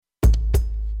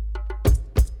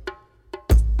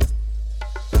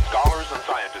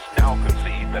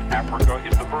that Africa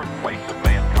is the birthplace of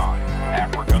mankind.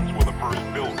 Africans were the first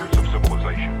builders of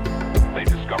civilization. They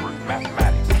discovered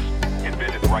mathematics,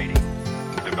 invented writing,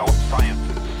 developed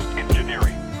sciences,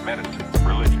 engineering, medicine,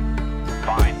 religion,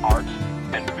 fine arts,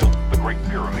 and built the Great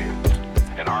Pyramids,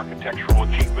 an architectural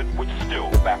achievement which still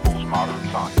baffles modern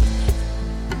science.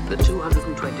 The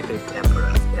 225th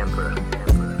Emperor,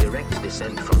 direct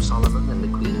descent from Solomon and the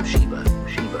Queen of Sheba.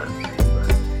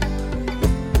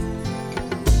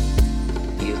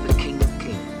 He is the King of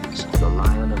Kings, the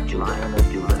Lion of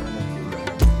Judah.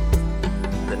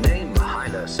 The name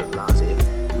Haile Selassie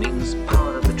means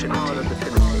power of the Trinity.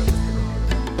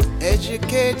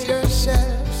 Educate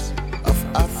yourselves of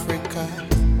Africa,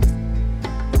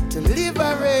 to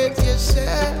liberate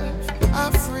yourself,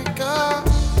 Africa.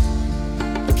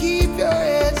 Keep your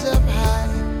heads up high,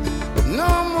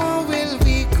 no more will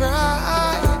we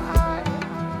cry.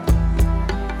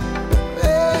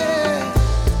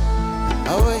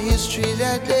 Our history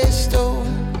that they stole,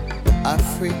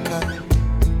 Africa,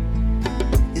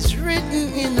 is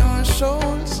written in our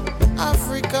souls,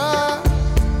 Africa.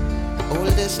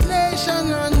 Oldest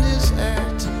nation on this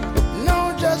earth,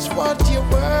 know just what you're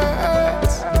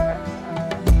worth.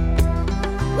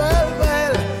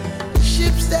 Well,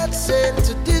 ships that sail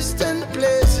to distant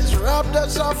places robbed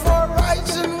us of our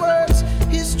rights and words.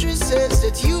 History says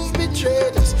that you've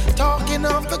betrayed us, talking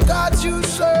of the gods you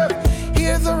serve.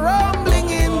 Hear the rumbling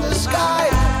in the sky,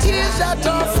 tears that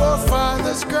our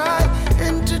forefathers cry.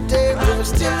 And today we're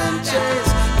still in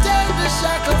chains, take the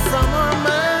shackle from our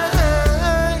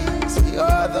minds.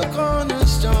 You're the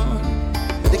cornerstone,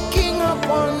 the king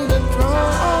upon the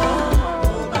throne.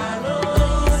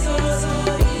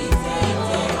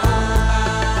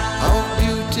 How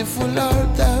beautiful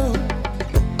art thou,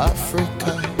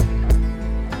 Africa.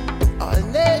 All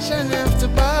nations have to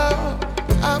bow,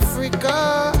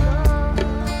 Africa.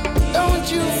 Don't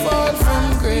you fall from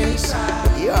grace,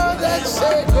 you're that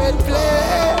sacred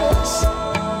place.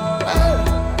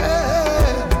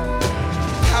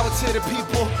 Power to the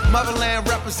people, motherland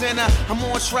representer. I'm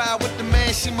on trial with the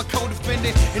man, she my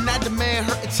co-defendant, and I demand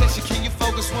her attention. Can you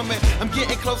focus, woman? I'm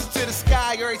getting closer to the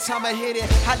sky every time I hit it.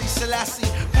 Haile Selassie,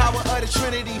 power of the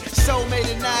Trinity. Soul made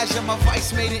in Niger, my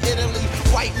vice made in Italy.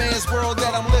 White man's world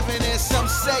that I'm living in, some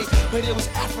say, but it was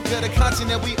Africa, the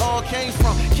continent we all came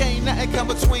from. Can't nothing come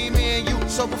between me and you.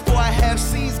 So before I have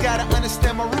seeds, gotta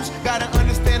understand my roots, gotta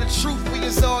understand the truth. We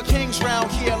is all kings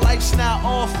round here. Life's not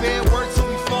all fair. Work till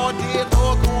we fall dead.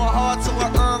 Lord going hard till I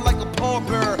earn like a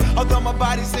pallbearer. Although my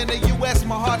body's in the US,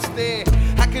 my heart's there.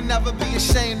 I can never be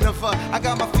ashamed of her. I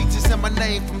got my features and my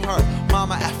name from her,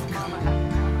 Mama Africa.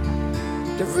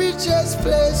 The richest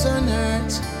place on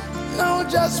earth, know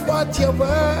just what you're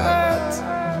worth.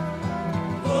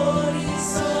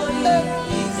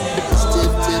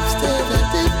 Stip, tip, step,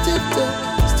 tip, tip, tip.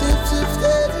 Stip, tip,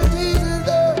 step,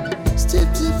 diddle, stip,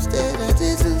 tip, step,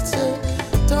 diddle, step.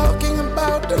 Talking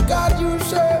about the God you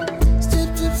serve. Stip,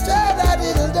 tip, step,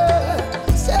 diddle,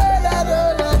 step,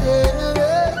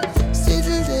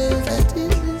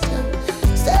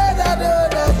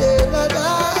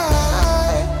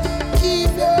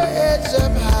 keep your heads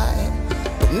up high,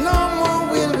 no more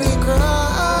will we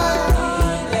cry.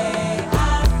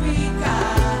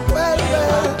 Well,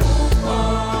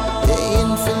 they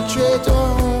infiltrate our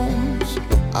homes,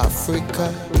 Africa,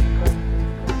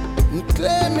 and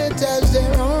claim it as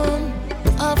their own,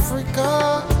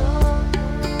 Africa.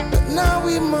 But now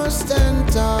we must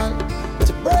stand tall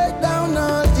to break down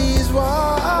all these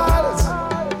walls.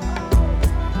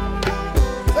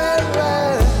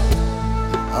 Well,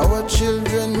 our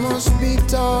children must be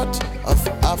taught of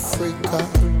Africa,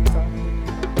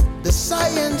 the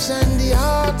science and the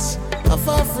arts of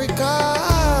Africa.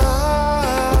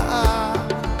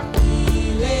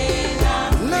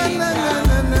 Na, na, na,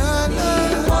 na, na, na.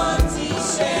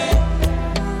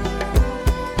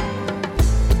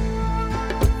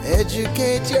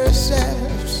 Educate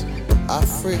yourselves,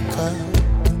 Africa,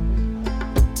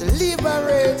 to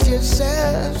liberate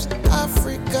yourselves,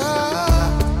 Africa.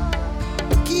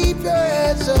 Keep your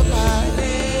heads up high,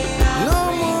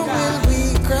 no more will we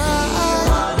cry.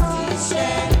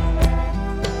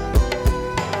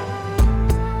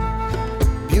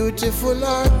 Beautiful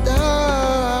art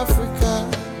thou, Africa.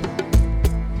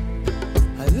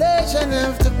 A nation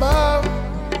have to bow,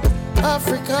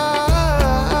 Africa.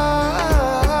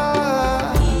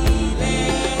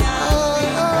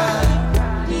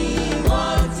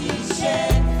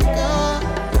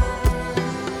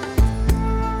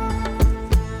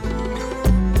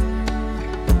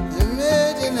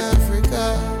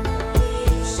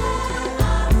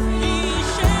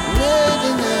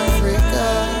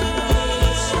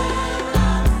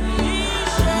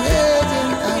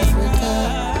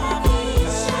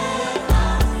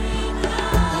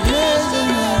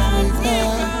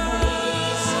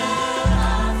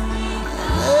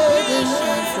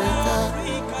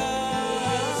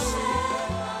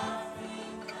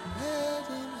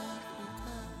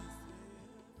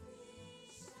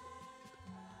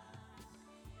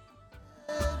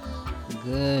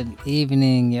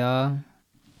 Evening, y'all.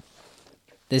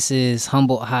 This is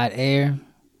Humboldt Hot Air.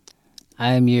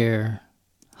 I am your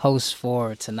host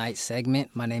for tonight's segment.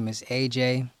 My name is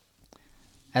AJ.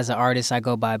 As an artist, I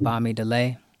go by Bami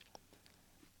Delay.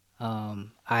 I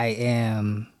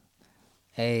am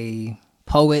a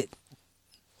poet,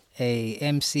 a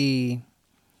MC,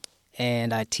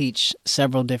 and I teach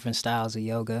several different styles of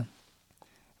yoga.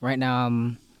 Right now,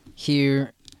 I'm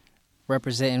here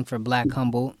representing for Black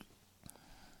Humboldt.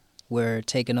 We're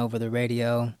taking over the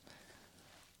radio.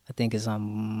 I think it's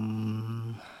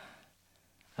on,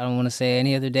 I don't want to say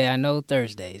any other day. I know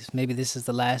Thursdays. Maybe this is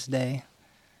the last day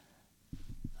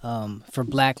for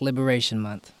Black Liberation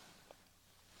Month.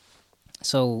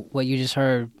 So what you just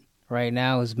heard right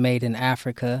now is Made in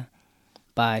Africa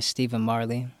by Stephen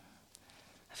Marley.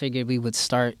 I figured we would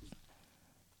start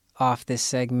off this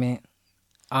segment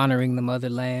honoring the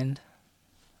motherland.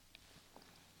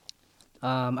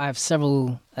 I have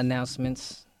several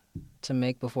announcements to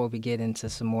make before we get into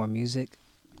some more music.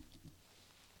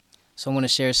 So I want to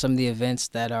share some of the events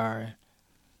that are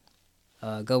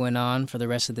going on for the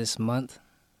rest of this month.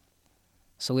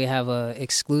 So we have an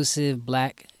exclusive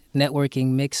Black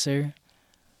networking mixer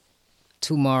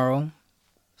tomorrow,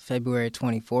 February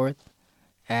 24th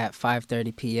at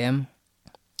 5:30 p.m.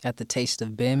 at the Taste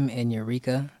of BIM in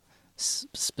Eureka,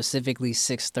 specifically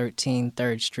 613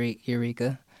 3rd Street,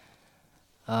 Eureka.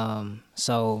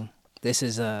 So this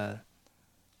is a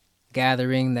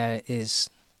gathering that is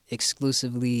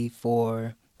exclusively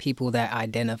for people that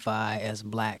identify as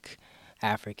Black,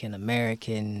 African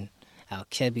American,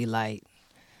 Al-Kebilite,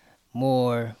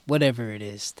 more, whatever it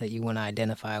is that you want to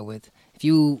identify with. If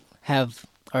you have,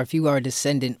 or if you are a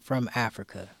descendant from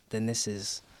Africa, then this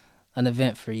is an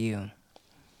event for you.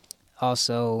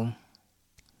 Also,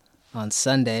 on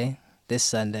Sunday, this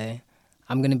Sunday,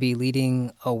 I'm going to be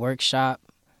leading a workshop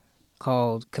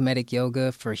called Comedic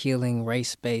Yoga for Healing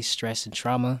Race-Based Stress and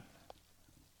Trauma.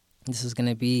 This is going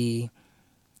to be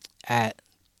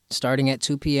starting at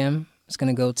 2 p.m. It's going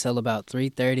to go till about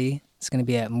 3:30. It's going to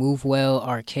be at Movewell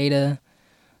Arcata,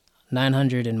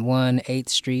 901 8th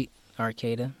Street,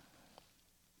 Arcata.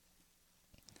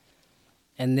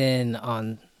 And then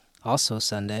on also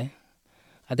Sunday,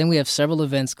 I think we have several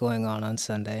events going on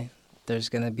Sunday. There's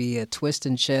going to be a Twist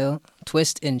and Chill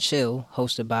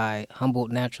hosted by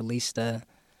Humboldt Naturalista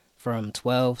from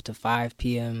 12 to 5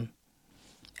 p.m.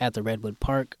 at the Redwood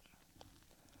Park.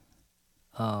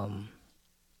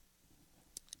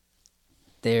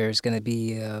 There's going to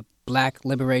be a Black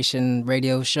Liberation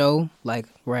radio show, like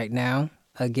right now,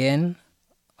 again,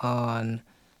 on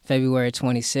February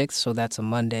 26th, so that's a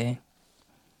Monday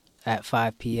at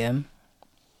 5 p.m.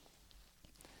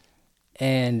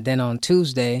 And then on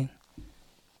Tuesday,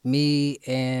 me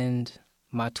and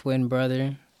my twin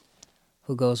brother,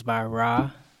 who goes by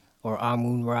Ra, or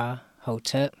Amun Ra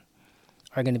Hotep,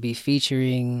 are going to be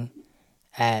featuring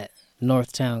at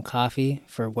Northtown Coffee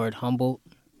for Word Humboldt.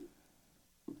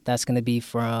 That's going to be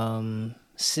from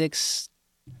 6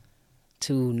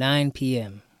 to 9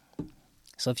 p.m.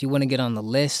 So if you want to get on the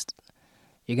list,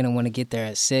 you're going to want to get there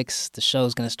at 6. The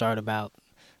show's going to start about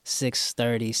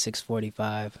 6:30,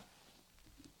 6:45.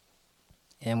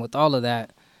 And with all of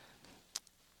that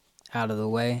out of the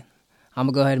way, I'm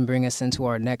going to go ahead and bring us into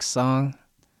our next song.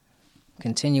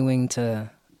 Continuing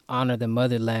to honor the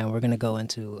motherland, we're going to go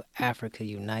into Africa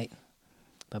Unite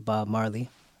by Bob Marley.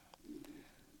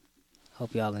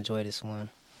 Hope y'all enjoy this one.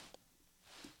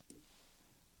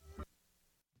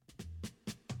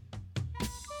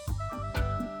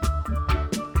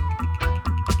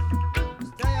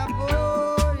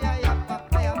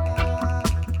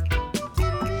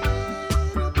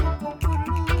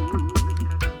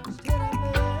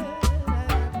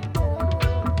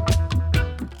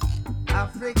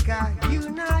 Africa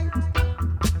unite,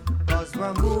 'cause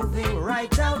we're moving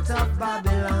right out of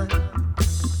Babylon,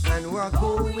 and we're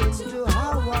going to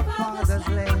our father's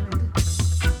land.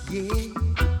 Yeah.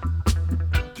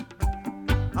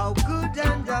 How good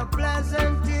and how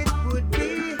pleasant it would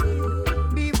be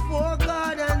before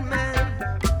God and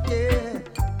man, yeah,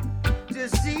 to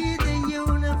see the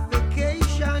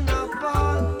unification of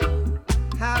all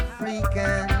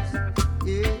Africans,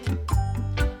 yeah.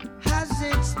 Has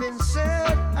it been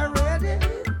said already?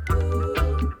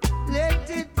 Let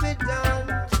it be done,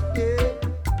 yeah.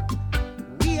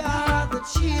 We are the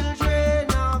children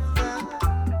of the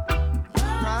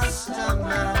Rasta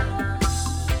man.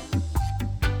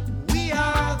 We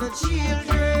are the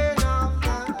children of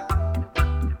the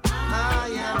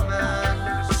Iron Man.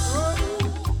 Oh,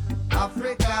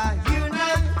 Africa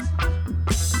unite,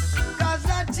 'cause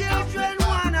the children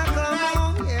wanna come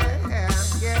home, yeah,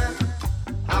 yeah.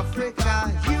 Africa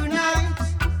unite.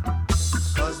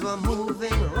 we're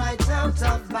moving right out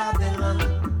of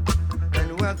Babylon,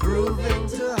 and we're grooving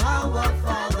to our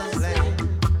father's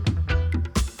land.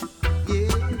 Yeah,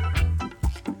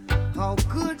 how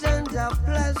good and how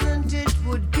pleasant it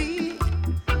would be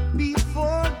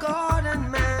before God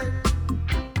and man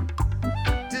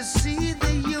to see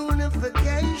the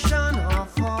unification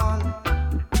of all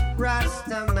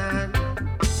Rasta man.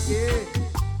 Yeah,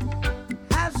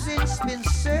 has it been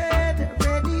said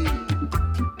already?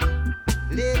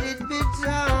 Let it be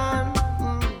done.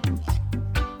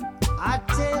 I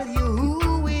tell you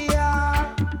who we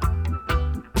are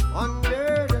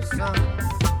under the sun.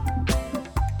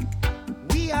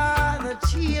 We are the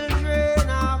children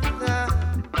of the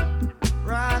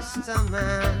Rasta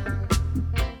man.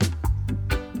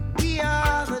 We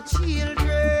are the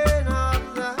children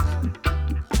of the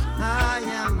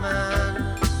higher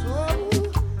man. So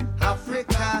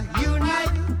Africa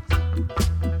unite,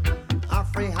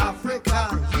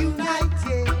 Africa unite,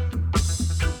 yeah.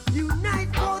 Unite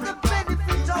for the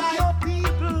benefit of your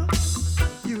people.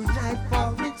 Unite for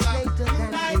it's later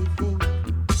than they think.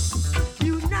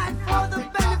 Unite for the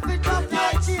benefit of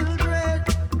your children.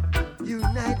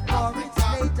 Unite for it's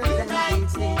later than they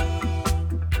think.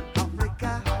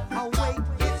 Africa, await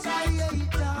its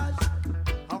creators.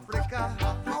 Africa,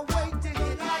 await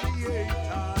its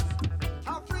creators.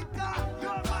 Africa,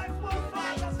 your life will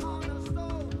find us on the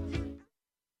stone.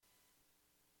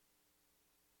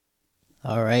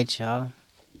 All right, y'all.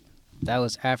 That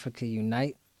was Africa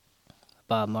Unite,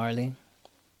 Bob Marley.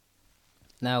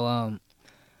 Now,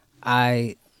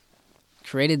 I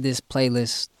created this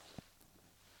playlist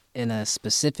in a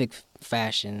specific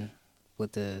fashion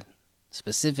with a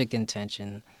specific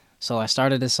intention. So I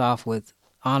started this off with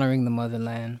honoring the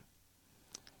motherland.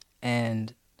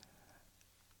 And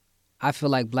I feel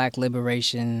like black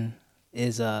liberation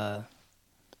is a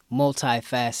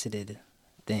multifaceted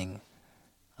thing.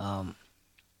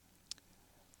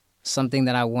 Something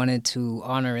that I wanted to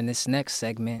honor in this next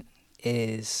segment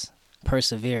is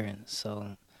perseverance.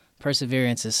 So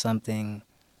perseverance is something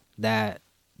that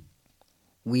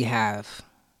we have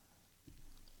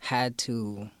had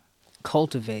to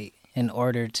cultivate in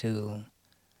order to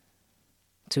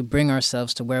bring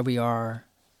ourselves to where we are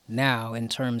now in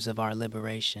terms of our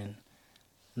liberation.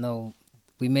 Though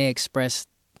we may express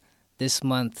this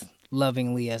month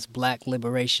lovingly as Black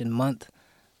Liberation Month,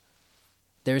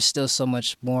 there's still so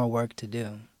much more work to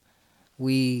do.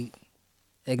 I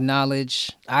acknowledge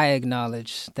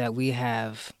that we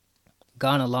have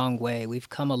gone a long way. We've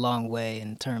come a long way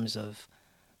in terms of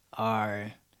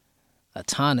our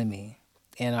autonomy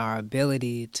and our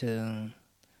ability to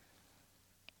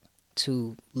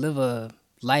live a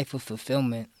life of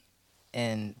fulfillment,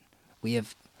 and we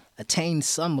have attained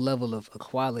some level of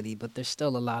equality, but there's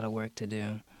still a lot of work to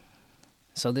do.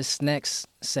 So this next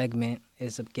segment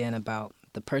is again about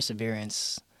the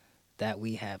perseverance that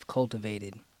we have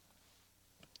cultivated.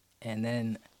 And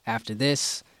then after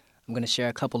this, I'm going to share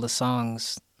a couple of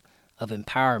songs of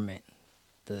empowerment,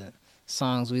 the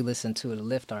songs we listen to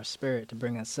lift our spirit, to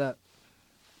bring us up.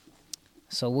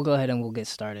 So we'll go ahead and we'll get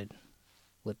started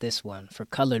with this one, For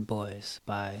Colored Boys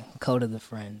by Coda the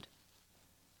Friend.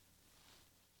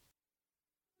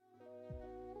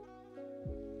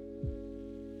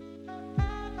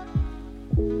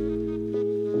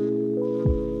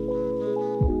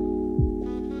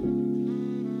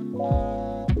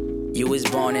 You was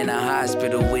born in a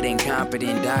hospital with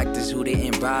incompetent doctors who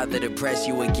didn't bother to press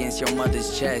you against your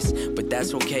mother's chest. But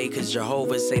that's okay, cause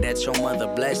Jehovah say that your mother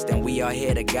blessed, and we are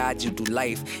here to guide you through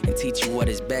life and teach you what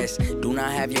is best. Do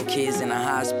not have your kids in a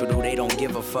hospital, they don't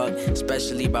give a fuck,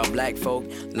 especially about black folk.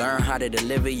 Learn how to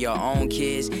deliver your own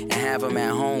kids and have them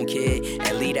at home, kid,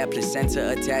 and leave that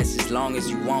placenta attached as long as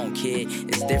you want, kid.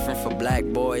 It's different for black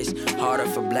boys, harder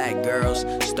for black girls.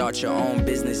 Start your own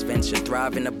business venture,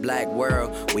 thrive in a black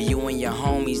world where you and your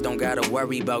homies don't gotta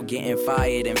worry about getting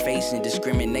fired and facing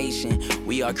discrimination.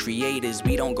 We are creators,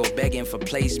 we don't go begging for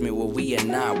placement where we are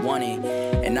not wanted.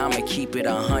 And I'ma keep it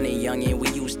 100, youngin', we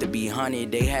used to be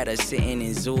hunted. They had us sitting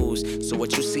in zoos. So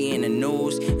what you see in the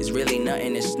news is really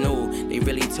nothing that's new. They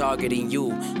really targeting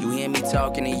you, you hear me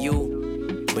talking to you?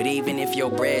 But even if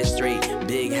your bread's straight,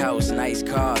 big house, nice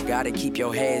car, gotta keep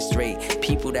your head straight.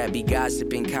 People that be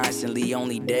gossiping constantly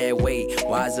only dead weight.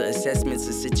 Wiser assessments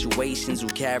of situations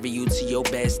will carry you to your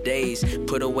best days.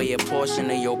 Put away a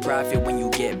portion of your profit when you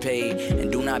get paid.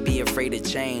 And do not be afraid of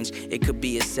change, it could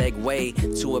be a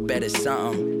segue to a better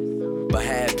something. but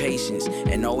have patience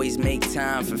and always make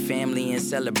time for family and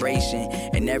celebration.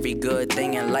 And every good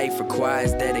thing in life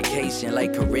requires dedication,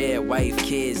 like career, wife,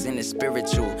 kids, and the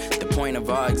spiritual. The point of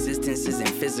our existence isn't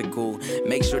physical.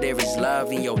 Make sure there is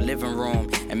love in your living room,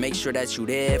 and make sure that you're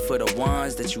there for the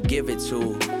ones that you give it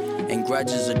to. And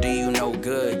grudges will do you no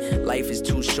good. Life is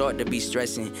too short to be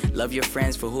stressing. Love your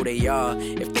friends for who they are.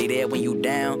 If they there when you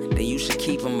down, then you should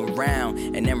keep them around,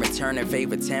 and then return their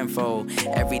favor tenfold.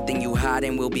 Everything you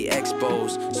hiding will be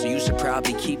exposed, so you should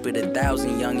probably keep it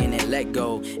 1,000, youngin', and let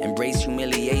go. Embrace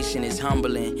humiliation is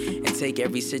humbling, and take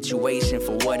every situation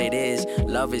for what it is.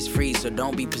 Love is free, so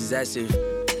don't be possessive.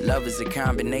 Love is a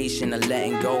combination of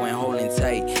letting go and holding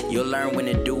tight. You'll learn when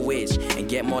to do which, and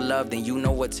get more love than you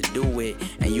know what to do with.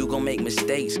 And you gon' make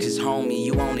mistakes, cause homie,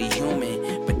 you only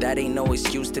human. But that ain't no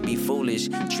excuse to be foolish.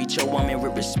 Treat your woman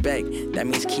with respect, that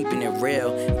means keeping it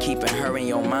real, keeping her in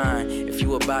your mind. If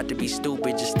you about to be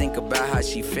stupid, just think about how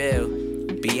she feel.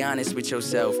 Be honest with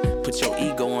yourself, put your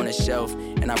ego on a shelf,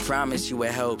 and I promise you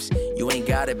it helps. You ain't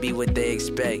gotta be what they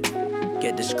expect.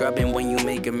 Get the scrubbing when you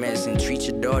make a mess, and treat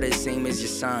your daughters same as your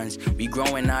sons. We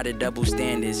growing out of double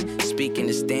standards. Speaking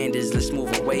of standards, let's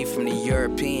move away from the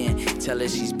European. Tell her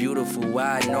she's beautiful,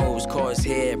 wide nose, coarse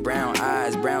hair, brown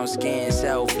eyes, brown skin,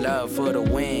 self-love for the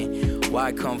win.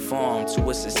 Why conform to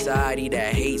a society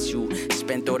that hates you?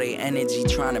 Spent all their energy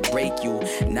trying to break you.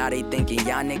 Now they thinking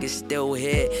y'all niggas still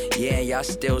here. Yeah, y'all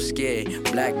still scared.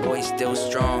 Black boys still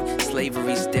strong,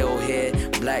 slavery still here.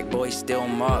 Black boys still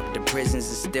marked, the prisons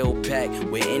are still packed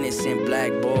with innocent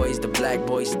black boys. The black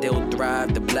boys still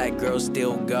thrive, the black girls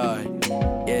still guard.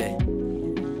 Yeah.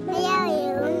 I love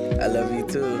you. I love you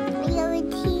too. I love you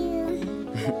too.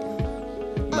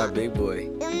 My big boy.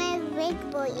 You're my big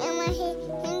boy. I'm my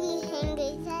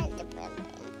hungry caterpillar.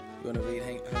 You wanna read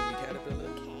Hungry Caterpillar?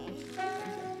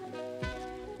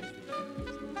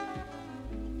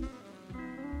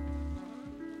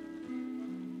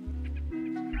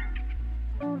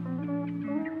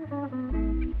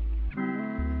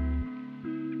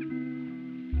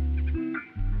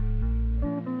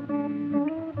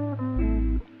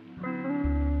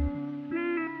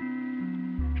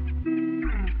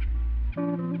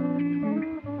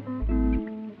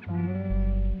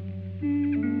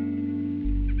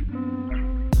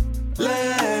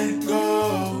 Let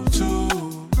go to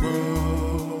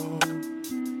grow.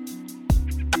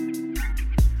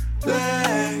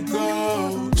 Let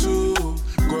go to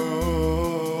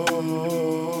grow.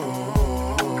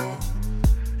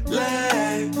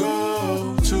 Let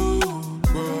go to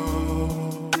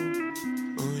grow.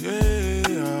 Oh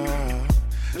yeah.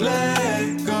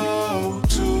 Let go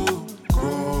to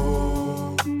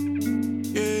grow.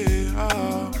 Yeah.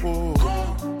 Oh.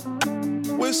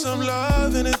 With some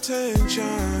love and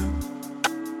attention,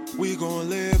 we gon'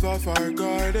 live off our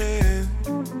garden.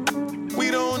 We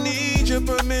don't need your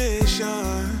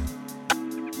permission.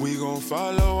 We gon'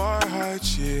 follow our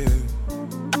hearts, yeah.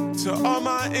 To all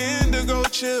my indigo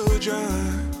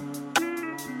children,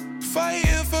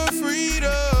 fighting for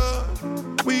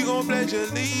freedom, we gon' pledge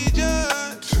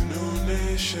allegiance to new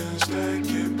nations that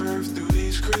give birth through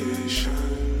these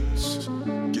creations.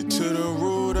 Get to the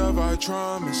root of our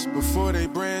traumas before they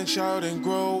branch out and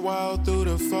grow wild through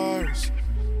the forest.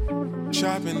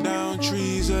 Chopping down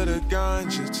trees of the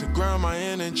ganja to ground my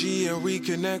energy and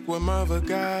reconnect with Mother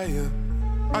Gaia.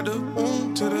 Out the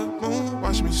womb to the moon,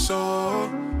 watch me soar.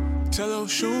 Tell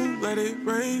Oshun, let it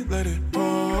rain, let it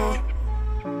pour.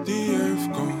 The earth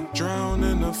gon' drown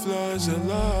in the floods of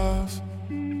love.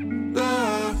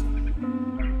 Love.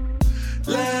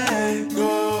 Let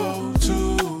go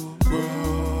to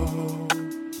grow.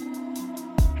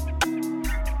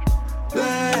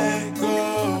 Let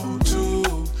go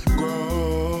to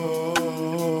grow.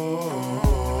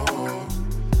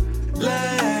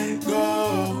 Let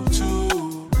go to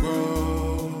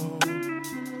grow.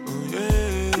 Oh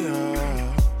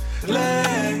yeah.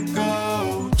 Let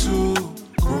go to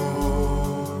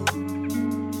grow.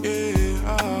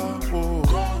 Yeah.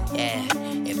 Oh. Yeah,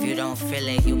 if you don't feel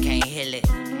it, you can't heal it.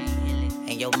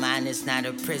 And your mind is not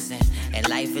a prison, and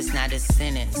life is not a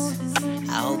sentence.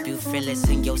 I hope you feel it's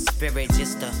in your spirit.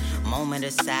 Just a moment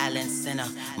of silence and a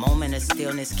moment of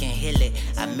stillness can heal it.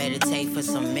 I meditate for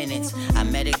some minutes, I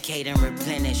medicate and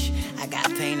replenish. I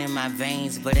got pain in my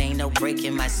veins, but ain't no break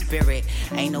in my spirit.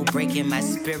 Ain't no break in my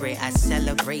spirit. I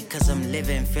celebrate cause I'm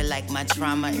living. Feel like my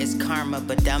trauma is karma,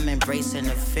 but I'm embracing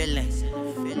the feeling.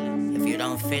 If you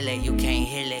don't feel it, you can't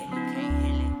heal it.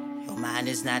 Your mind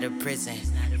is not a prison,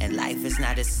 and life is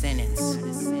not a sentence.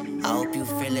 I hope you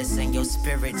feel it's in your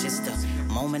spirit. Just a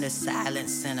moment of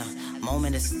silence and a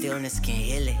moment of stillness can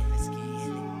heal it.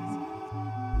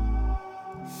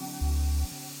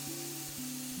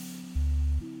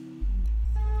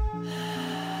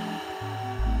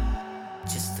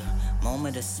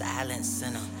 moment of silence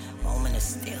and a moment of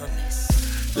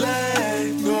stillness.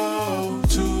 Let go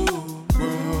to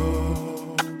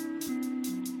grow.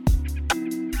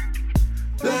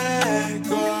 Let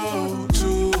go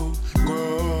to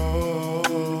grow.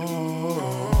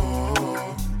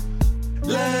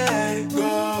 Let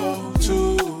go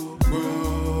to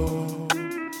grow.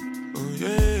 Oh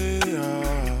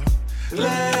yeah.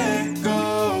 Let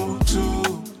go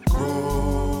to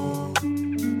grow.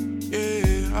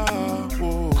 Yeah.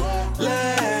 Oh.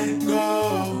 Let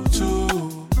go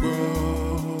to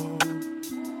grow.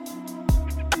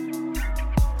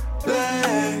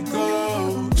 Let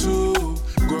go to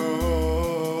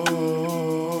grow.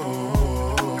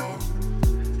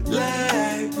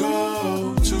 Let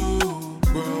go to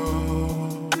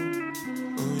grow.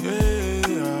 Oh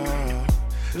yeah.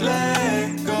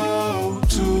 Let go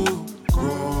to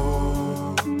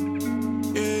grow.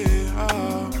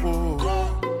 Yeah. Oh.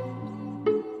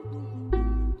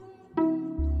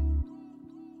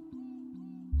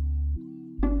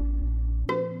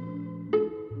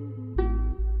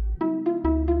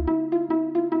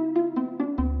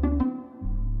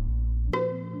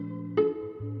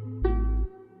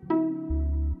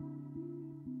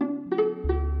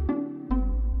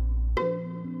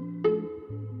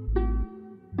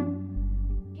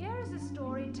 Here is a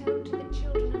story told to the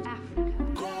children of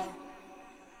Africa.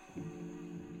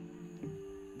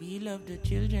 We love the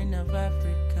children of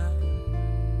Africa.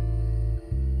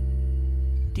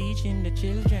 Teaching the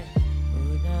children.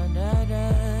 Oh, da da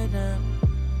da da.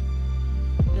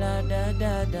 La da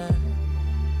da da.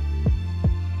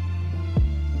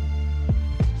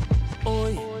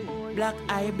 Oi. Black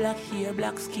eye, black hair,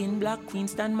 black skin, black queen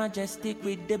stand majestic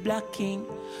with the black king.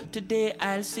 Today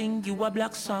I'll sing you a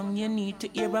black song. You need to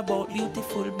hear about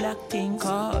beautiful black things.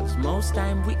 Cause most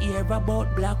time we hear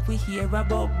about black, we hear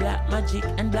about black magic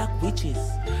and black witches.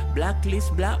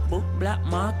 Blacklist, black book, black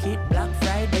market, Black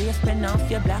Friday, you spend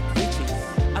off your black riches.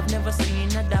 I've never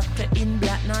seen a doctor in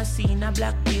black, nor seen a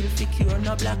black pill for cure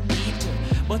no black people.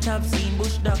 But I've seen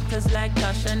bush doctors like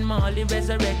Tash and Molly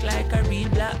resurrect like a real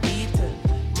black beetle.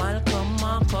 Malcolm,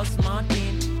 Marcus,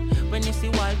 Martin. When you see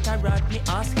Walter Rodney,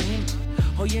 ask him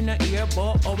how you not hear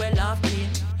about how we laughing.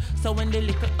 So when the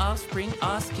little offspring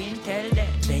asking, tell them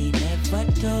they never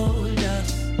told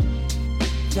us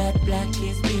that black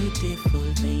is beautiful.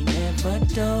 They never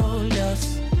told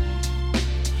us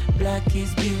black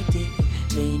is beauty.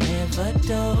 They never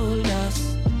told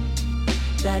us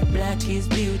that black is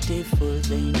beautiful.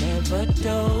 They never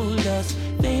told us.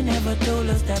 They never told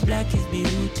us that black is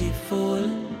beautiful.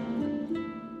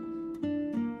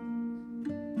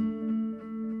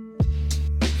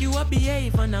 You a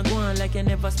behave and a go on like you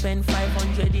never spent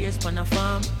 500 years on a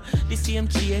farm. The same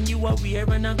chain you are wear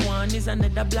and a go on is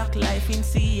another black life in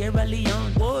Sierra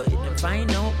Leone. Boy, them find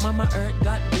out Mama Earth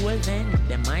got gold then.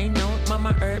 Them find out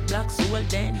Mama Earth black soul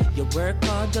then. You work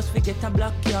hard just forget a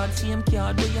black card. Same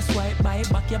card where you swipe by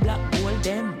back your black gold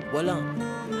them. Well on,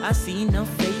 I see no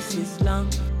faces long,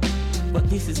 but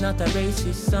this is not a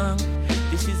racist song.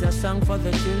 This is a song for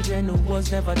the children who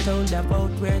was never told about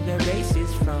where their race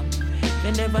is from.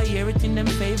 They never hear it in them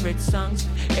favorite songs.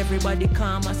 Everybody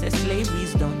calm as say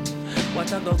slavery's done.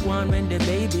 What I go on when the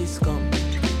babies come?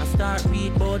 I start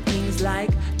read about things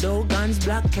like Dogans,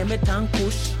 Black Kemet and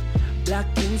Kush,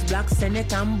 Black Kings, Black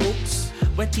Senate and books.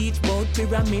 We teach about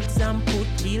pyramids and put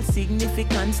real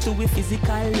significance to we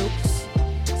physical looks.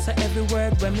 So every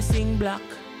word when me sing black,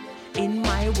 in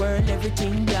my world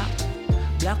everything black.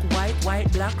 Black,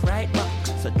 white, black, right back.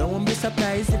 So don't be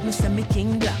surprised if me say me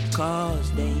king black.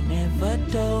 Cause they never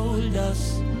told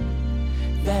us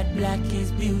that black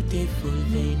is beautiful.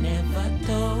 They never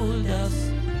told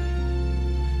us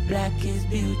black is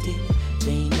beauty.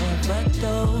 They never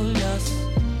told us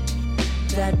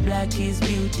that black is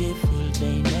beautiful.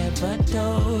 They never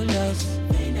told us.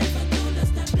 They never told us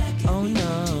that black is beautiful.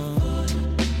 No.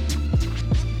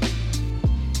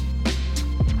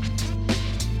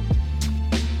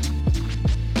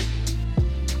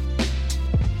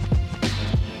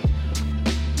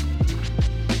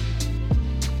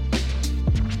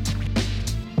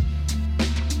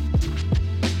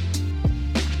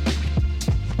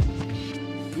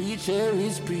 Preacher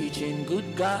is preaching,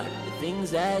 good God, the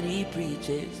things that he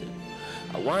preaches.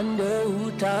 I wonder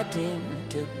who taught him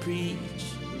to preach.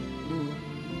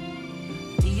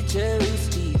 Teacher is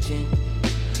teaching,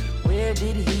 where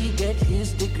did he get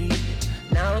his degree?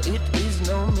 Now it is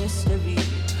no mystery,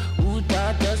 who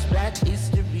taught us black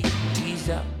history? He's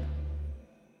up.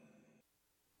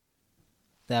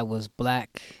 That was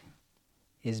Black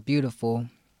is Beautiful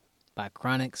by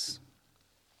Chronixx.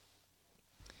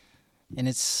 And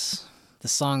the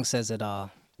song says it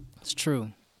all. It's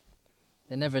true.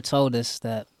 They never told us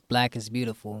that black is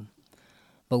beautiful,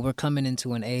 but we're coming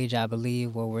into an age, I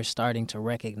believe, where we're starting to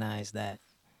recognize that.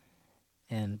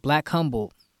 And Black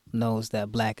Humboldt knows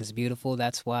that black is beautiful.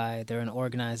 That's why they're an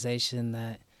organization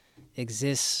that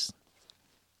exists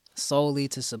solely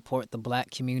to support the black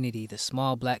community, the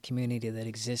small black community that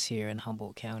exists here in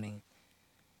Humboldt County.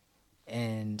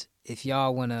 And if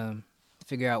y'all want to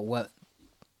figure out what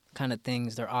kind of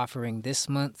things they're offering this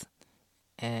month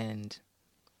and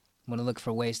want to look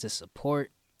for ways to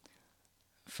support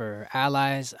for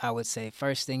allies, I would say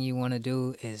first thing you want to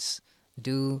do is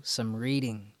do some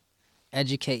reading.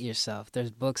 Educate yourself.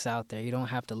 There's books out there. You don't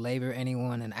have to labor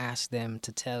anyone and ask them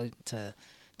to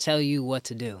tell you what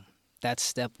to do. That's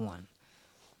step one.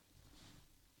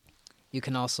 You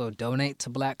can also donate to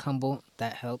Black Humboldt.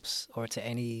 That helps. Or to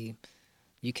any...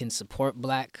 You can support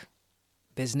black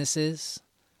businesses.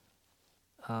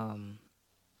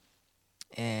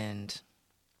 And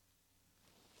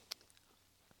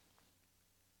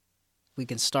we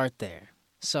can start there.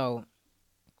 So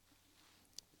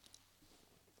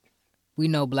we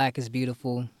know black is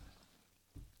beautiful.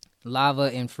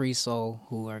 Lava and Free Soul,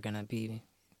 who are going to be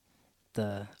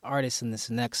the artists in this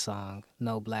next song,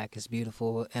 know black is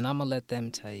beautiful, and I'm going to let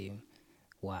them tell you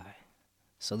why.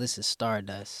 So this is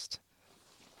Stardust,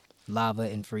 Lava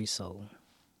and Free Soul.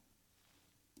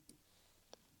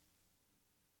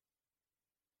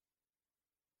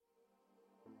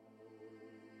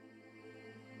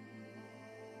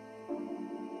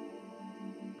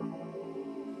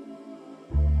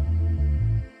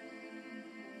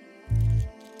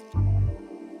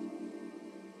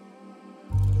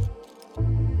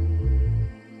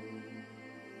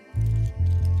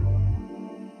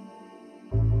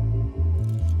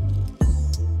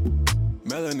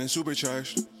 Melanin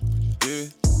supercharged, yeah.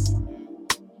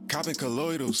 Copping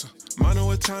colloidals,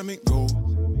 monoatomic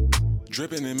gold,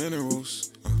 dripping in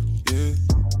minerals, yeah.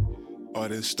 All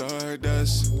this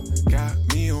stardust got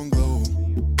me on glow.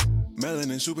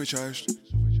 Melanin supercharged,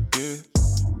 yeah.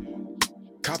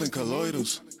 Copping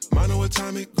colloidals,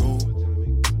 monoatomic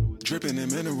gold, dripping in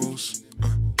minerals,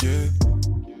 yeah.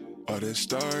 All this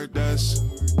stardust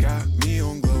got me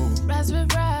on glow. Rise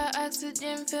with ride,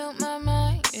 oxygen filled my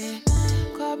mind, yeah.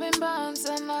 Carbon bonds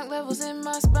unlock levels in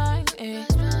my spine, yeah.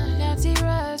 Now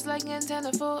T-rise like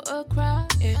antenna for a crown,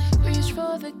 yeah. Reach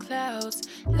for the clouds,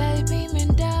 light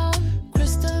beaming down.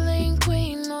 Crystalline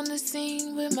queen on the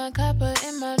scene with my copper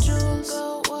and my jewels.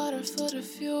 Gold water for the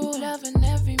fuel, loving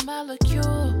every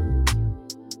molecule.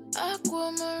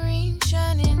 Aquamarine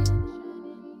shining,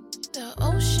 the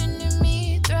ocean in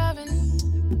me thriving.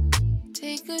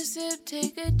 Take a sip,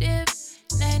 take a dip.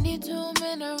 92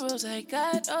 minerals, I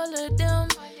got all of them.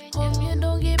 Hope you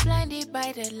don't get blinded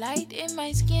by the light in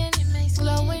my skin.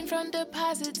 Glowing from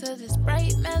deposits of this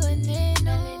bright melanin.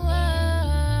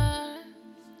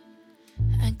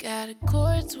 I got a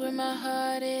quartz where my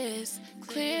heart is.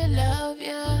 Clear love,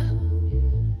 yeah.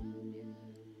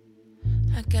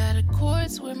 I got a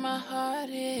quartz where my heart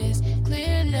is.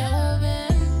 Clear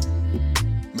loving.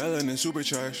 Melanin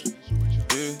supercharged,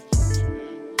 yeah.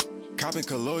 Copping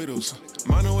colloidals,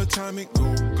 monoatomic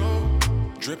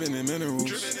gold, dripping in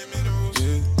minerals,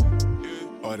 yeah.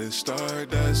 All this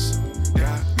stardust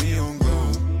got me on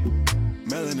glow.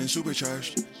 Melanin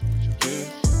supercharged, yeah.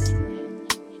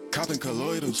 Copping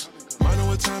colloidals,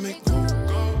 monoatomic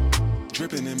gold,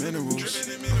 dripping in minerals,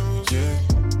 yeah.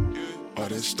 All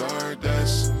this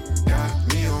stardust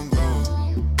got me on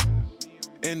glow.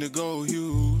 Indigo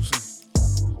hues,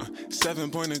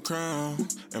 7-pointed crown,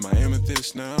 and my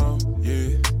amethyst now,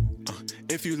 yeah.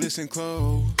 If you listen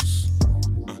close,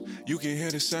 you can hear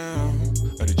the sound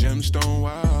of the gemstone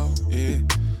wow, yeah.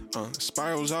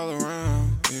 Spirals all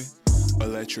around, yeah.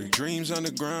 Electric dreams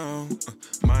underground,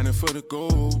 mining for the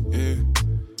gold, yeah.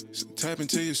 So tap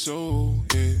into your soul,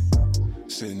 yeah.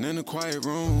 Sitting in a quiet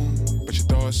room, but your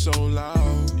thoughts so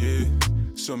loud, yeah.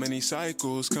 So many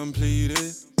cycles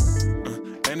completed,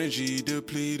 energy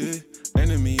depleted,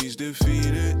 enemies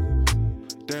defeated.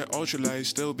 That ultralight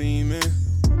still beaming,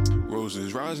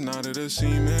 roses rising out of the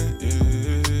cement,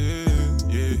 yeah,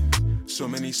 yeah. So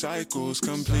many cycles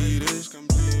completed,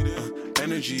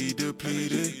 energy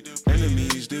depleted,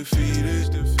 enemies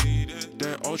defeated.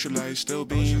 That ultralight still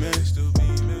beaming,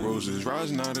 roses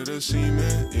rising out of the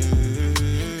cement,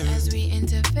 yeah. As we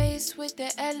interface with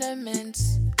the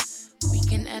elements, we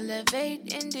can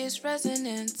elevate in this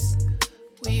resonance.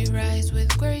 We rise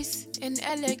with grace and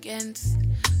elegance.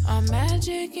 Our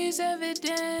magic is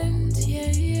evident,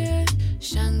 yeah, yeah.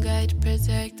 Shine, guide,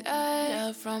 protect, I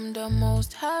love from the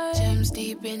Most High. Gems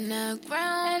deep in the ground,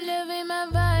 I live in my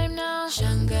vibe now.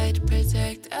 Shine guide,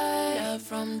 protect I. Love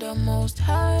from the Most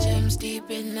High. Gems deep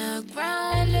in the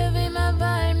ground, I live in my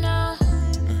vibe now.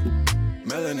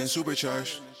 Melanin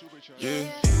supercharged, yeah.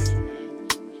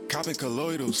 Copping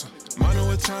colloidals,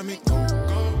 monoatomic,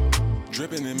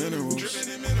 dripping in minerals,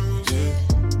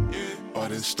 yeah. All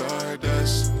this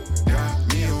stardust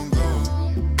got me on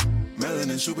gold.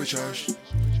 Melanin supercharged,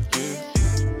 yeah.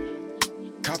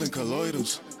 Copping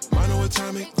colloidals,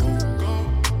 monoatomic,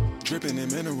 dripping in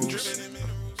minerals.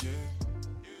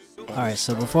 All right,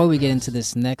 so before we get into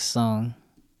this next song,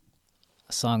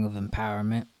 a song of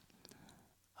empowerment,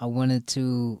 I wanted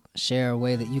to share a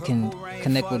way that you can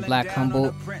connect with Black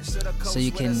Humboldt. So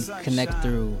you can connect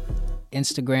through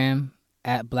Instagram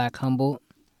at Black Humboldt.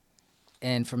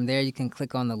 And from there you can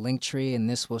click on the link tree, and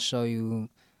this will show you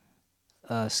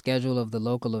a schedule of the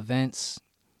local events,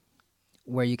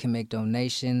 where you can make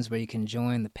donations, where you can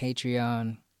join the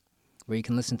Patreon, where you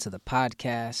can listen to the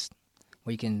podcast,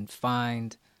 where you can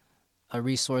find a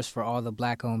resource for all the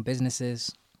Black-owned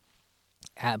businesses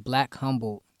at Black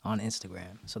Humboldt on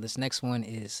Instagram. So this next one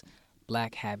is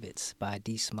Black Habits by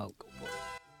D Smoke.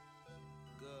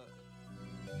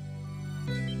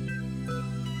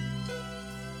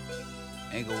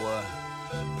 Inglewood.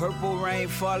 Purple rain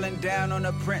falling down on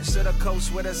the prince of the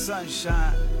coast where the sun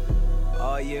shine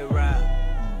all year round.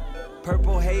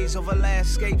 Purple haze over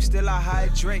landscape, still I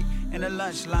hydrate in the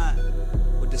lunch line.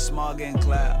 With the smog and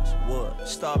clouds, would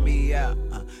start me out.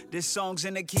 This song's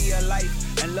in the key of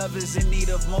life, and love is in need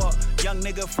of more. Young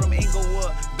nigga from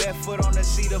Inglewood, barefoot on the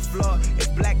cedar floor.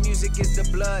 If black music is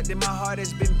the blood, then my heart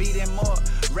has been beating more.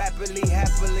 Rapidly,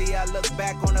 happily, I look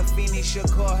back on Afeni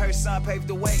Shakur. Her son paved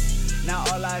the way, now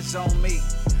all eyes on me.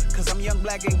 Cause I'm young,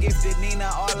 black, and gifted, Nina,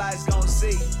 all eyes gon'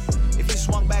 see. If you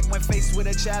swung back when faced with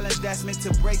a challenge that's meant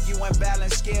to break you and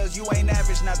balance scales, you ain't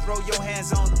average, now throw your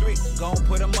hands on 3. Gon'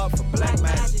 put them up for black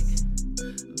magic.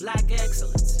 Black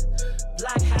excellence,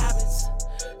 black habits,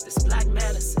 this black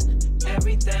medicine,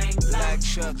 everything black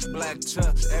chucks, black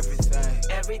tucks, everything.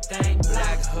 Everything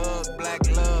black hug, black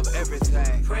love,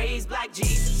 everything. Praise black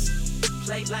Jesus,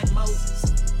 play black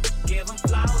Moses, give them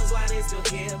flowers while they still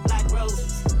give black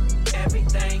roses.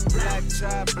 Everything black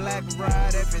tie, black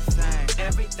ride, everything.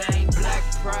 Everything black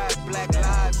pride, black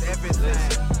lives,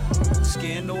 everything.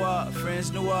 Skin noir,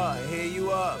 friends noir, here you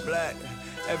are, black.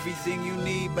 Everything you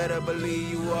need, better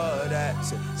believe you are that.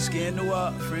 Skin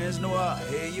noir, friends noir,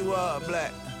 here you are,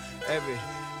 black.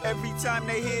 Every time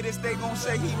they hear this, they gon'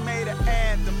 say he made an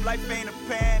anthem. Life ain't a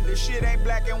panda, shit ain't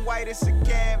black and white, it's a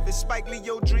canvas. Spike Lee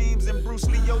your dreams and Bruce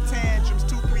Lee your tantrums.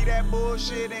 2-3 that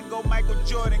bullshit and go Michael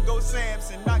Jordan, go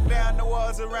Samson. Knock down the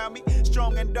walls around me,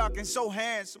 strong and dark and so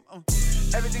handsome.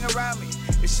 Everything around me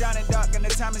is shining dark and the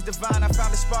time is divine. I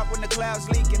found a spark when the clouds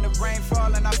leak and the rain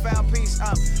fall and I found peace.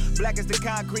 Black as the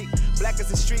concrete, black as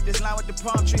the street that's lined with the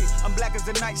palm tree. I'm black as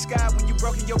the night sky when you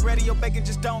broken your radio bacon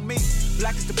just don't meet.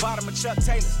 Black as the bottom of Chuck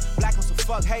Taylor's, black on some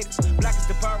fuck haters. Black as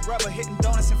the burnt rubber hitting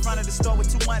donuts in front of the store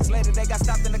with 2 months later they got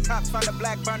stopped and the cops found a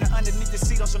black burner underneath the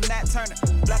seat on some Nat Turner.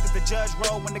 Black as the judge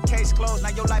rolled when the case closed,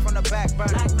 now your life on the back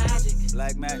burner. Black magic,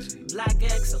 black magic, black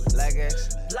excellence, black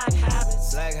excellence, black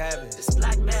habits, black habits, this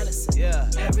black medicine, yeah,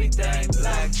 everything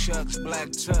black chucks,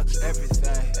 black tucks,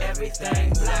 everything,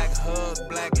 everything black hug,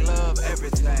 black love,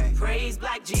 everything. Praise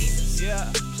black Jesus,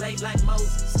 yeah, play black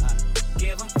Moses,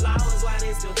 give them flowers while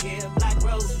they still give black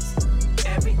roses.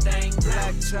 Everything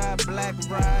black tie, black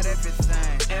ride,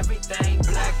 everything. Everything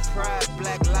black pride,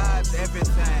 black lives,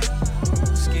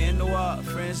 everything. Skin noir,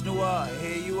 friends noir,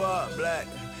 here you are, black.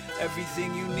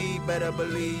 Everything you need, better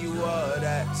believe you are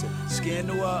that. Skin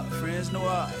noir, friends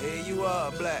noir, here you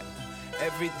are, black.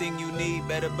 Everything you need,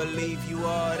 better believe you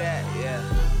are that, yeah.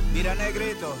 Mira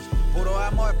negritos, puro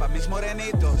amor pa' mis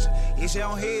morenitos. Hice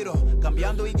un giro,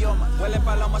 cambiando idioma. Huele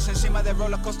palomas encima de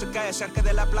roller coaster calle cerca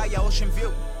de la playa, ocean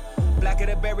view. Blacker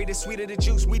the berry, the sweeter the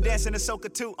juice. We dancing the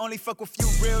soca too. Only fuck with few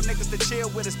real niggas to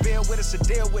chill with us, build with us, or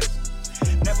deal with us.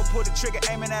 Never pull the trigger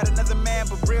aiming at another man,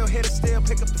 but real hitters still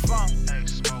pick up the phone. Hey,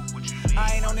 smoke what you need.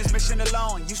 I ain't on this mission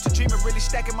alone. Used to dream of really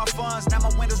stacking my funds. Now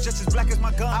my windows just as black as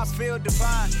my guns. I feel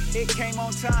divine, it came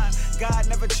on time. God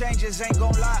never changes, ain't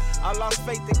gon' lie. I lost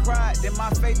faith and cried, then my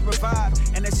faith revived.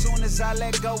 And as soon as I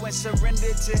let go and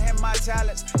surrendered to him my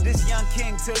talents, this young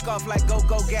king took off like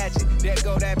go-go gadget. There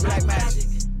go that black magic.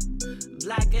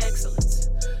 Black excellence,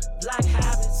 black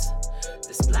habits,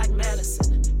 this black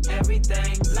medicine,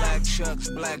 everything black chucks,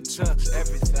 black tucks,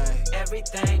 everything.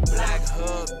 Everything black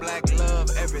hug, black love,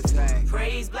 everything.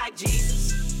 Praise black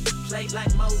Jesus, play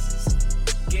black Moses,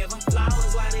 give them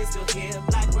flowers while they still give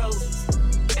black roses.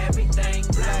 everything.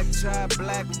 Black tie,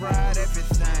 black ride,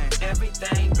 everything.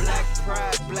 Everything. Black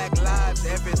pride, black lives,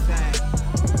 everything.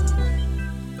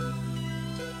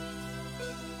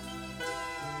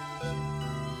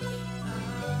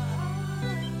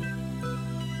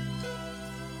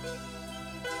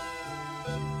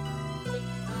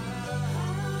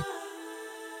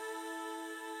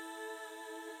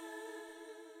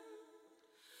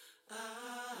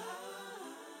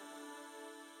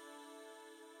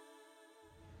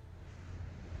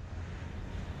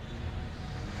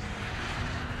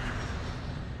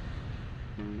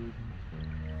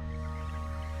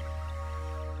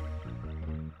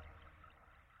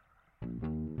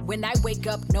 When I wake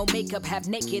up, no makeup, half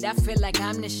naked, I feel like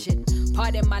I'm the shit.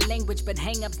 Pardon my language, but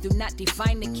hang-ups do not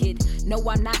define the kid. No,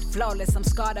 I'm not flawless, I'm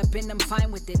scarred up and I'm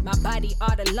fine with it. My body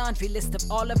are the laundry list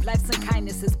of all of life's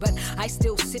unkindnesses, but I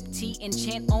still sip tea and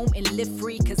chant Om and live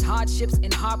free, cause hardships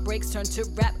and heartbreaks turn to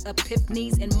rap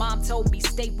epiphanies. And mom told me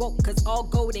stay woke, cause all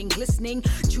gold ain't glistening.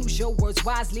 Choose your words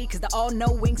wisely, cause the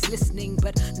all-knowing's listening.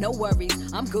 But no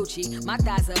worries, I'm Gucci, my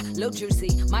thighs are little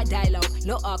juicy, my dialogue,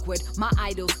 little awkward, my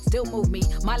idols still move me.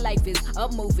 My life is a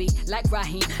movie, like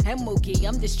Raheem and Mookie.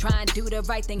 I'm just trying to do the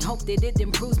right thing, hope that it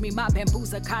improves me. My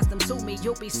bamboos accustomed to me,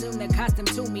 you'll be soon accustomed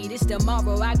to me. This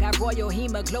tomorrow, I got royal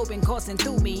hemoglobin coursing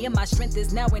through me, and my strength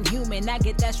is now inhuman. I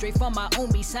get that straight from my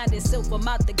Omi, signed in silver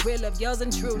mouth the grill of yours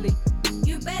and truly.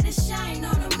 You better shine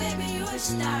on them, baby, you a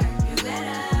star. You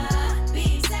better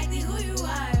be exactly who you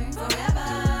are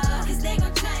forever, cause they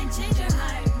gon' try and change your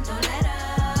heart. Don't let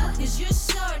up, cause you're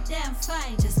so damn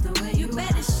fine just the way you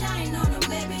better shine on them,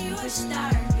 baby, you a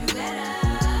star. You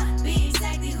better be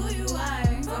exactly who you are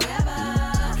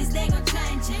forever, cause they gon' try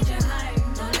and change your heart.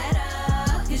 Don't let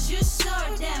up, cause you're so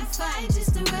damn fine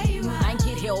just the way you are. I ain't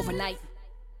get here overnight.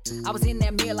 I was in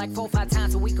that mirror like 4 or 5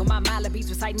 times a week on my Malibis,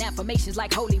 reciting affirmations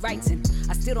like holy rites, and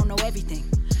I still don't know everything.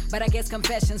 But I guess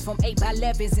confessions from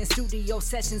 8x11s and studio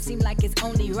sessions seem like it's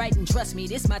only right. And trust me,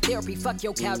 this my therapy, fuck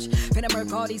your couch. Finna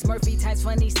murk all these Murphy types,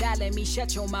 funny styling me,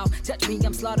 shut your mouth. Touch me,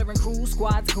 I'm slaughtering crews,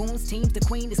 squads, goons, teams. The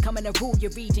queen is coming to rule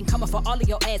your region, coming for all of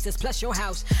your asses, plus your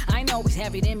house. I ain't always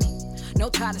have it in me, no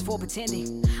tolerance for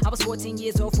pretending. I was 14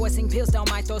 years old, forcing pills down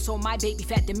my throat, so my baby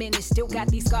fat diminished. Still got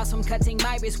these scars from cutting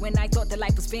my wrist when I thought that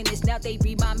life was finished. Now they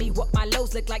remind me what my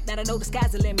lows look like, now I know the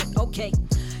sky's the limit. Okay,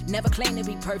 never claim to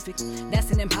be perfect,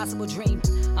 that's an impossible dream.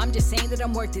 I'm just saying that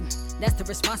I'm worth it, that's the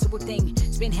responsible thing.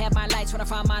 Spend half my life trying to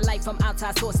find my life from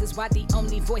outside sources, why the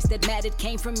only voice that mattered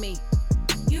came from me.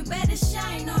 You better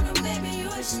shine on them, baby, you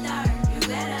a star. You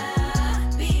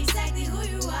better be exactly who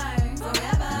you are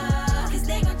forever, cause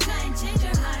they gon' try and change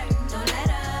your heart. Don't let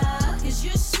up, cause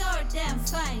you're so damn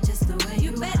fine just the way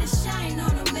you better shine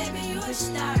on them, baby, you a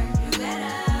star. You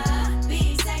better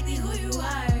be exactly who you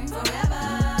are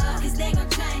forever, cause they gon'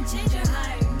 try and change your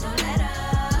heart. Don't let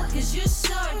up, cause you're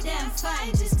so damn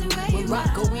fine just the way you When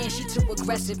rock are. go in, she too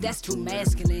aggressive, that's too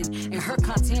masculine. And her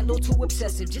content a little too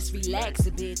obsessive, just relax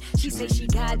a bit. She say she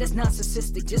got, that's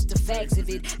narcissistic, just the facts of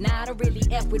it. Nah, I don't really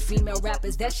F with female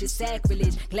rappers, that's just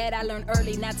sacrilege. Glad I learned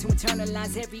early not to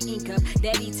internalize every ink up.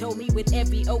 Daddy told me with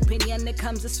every opinion there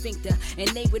comes a sphincter, and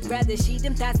they would rather she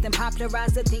them thoughts than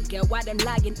popularize a thinker. Why them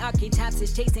lying archetypes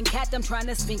is chasing cat, I'm trying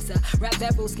to sphinx her. Rap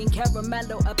barrel, skin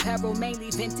caramello, apparel,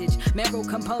 mainly vintage. Meryl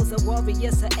composer,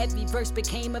 warrior, so every verse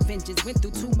became a vengeance. Went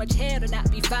through too much hair to not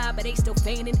be fine, but they still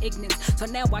feigning ignorance. So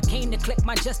now I came to click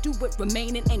my just do it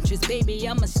remaining interest. Baby,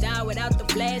 I'm a star without the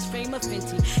flash frame of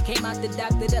Fenty. Came out the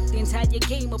doctored up the entire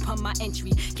game upon my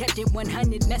entry. Kept it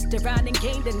 100, messed around and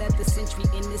gained another century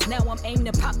in this. Now I'm aimed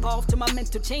to pop off till my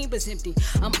mental chamber's empty.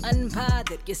 I'm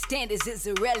unbothered, your standards is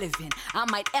irrelevant. I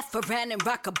might F around and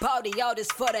rock a body, all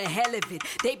this for the hell of it.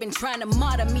 They've been trying to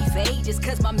martyr me for ages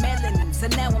cause my melanin. So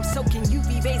now I'm soaking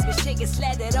UV rays with sugar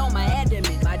slathered on my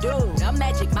adamant. My dude, I'm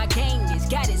magic, my game is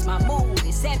God is my mood.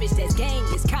 It's savage, that's gang,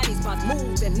 it's Connie's my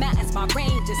move. And mountains, my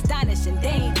range, astonishing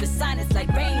dangerous. Sonnets like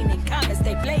rain and comets,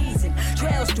 they blazing.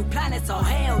 Trails through planets, all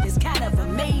hell is kind of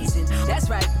amazing. That's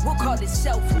right, we'll call it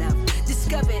self-love.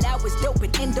 Discovered I was dope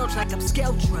and indulged like I'm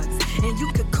scale drugs. And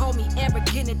you could call me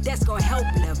arrogant and that's gonna help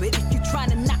love. But if you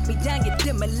tryna knock me down, your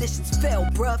demolitions fell,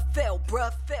 bruh, fell,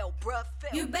 bruh, fell, bruh,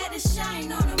 fell. You better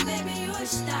shine on them, baby, you a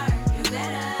star. You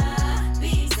better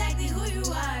be exactly who you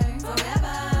are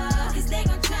forever, cause they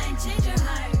gon' try and change your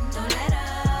heart. Don't let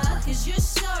up, cause you're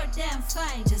so damn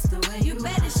fine just the way you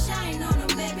better shine on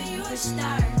them, baby, you a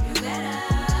star. You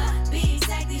better be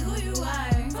exactly who you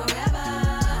are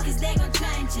forever, cause they gon'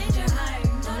 try and change your heart.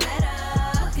 Don't let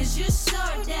up, cause you're so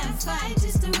damn fine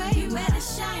just the way you better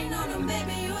shine on them,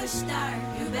 baby, you a star.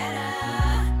 You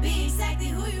better be exactly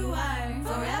who you are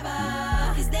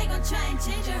forever, cause they gon' try and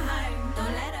change your heart.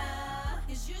 Don't let up,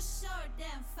 cause you're so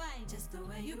damn fine. the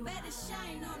way you better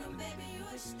shine on them, baby, you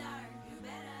a star. You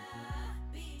better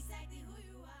be exactly who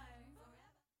you are.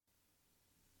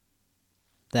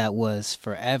 That was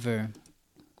Forever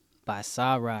by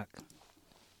Sa-Roc.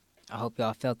 I hope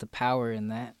y'all felt the power in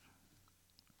that.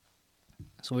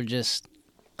 So we're just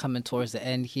coming towards the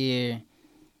end here.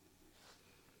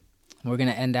 We're going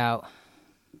to end out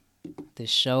this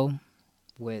show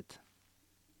with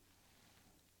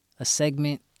a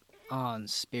segment on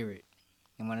spirit.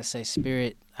 And when I say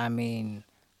spirit, I mean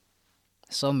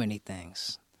so many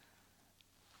things.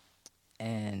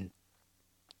 And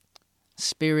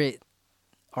spirit,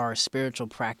 our spiritual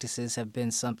practices have been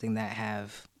something that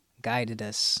have guided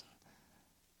us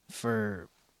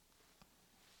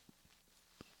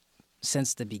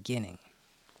since the beginning.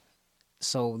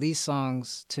 So these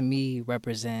songs to me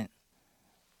represent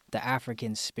the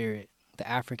African spirit, the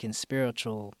African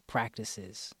spiritual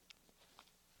practices.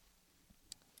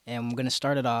 And I'm going to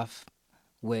start it off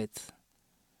with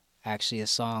actually a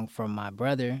song from my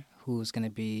brother who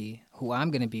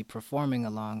I'm going to be performing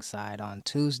alongside on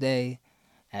Tuesday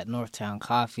at Northtown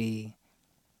Coffee.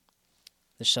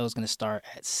 The show's going to start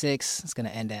at 6. It's going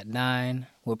to end at 9.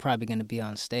 We're probably going to be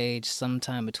on stage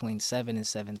sometime between 7 and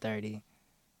 7:30.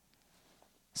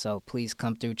 So please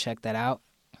come through, check that out.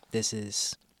 This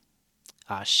is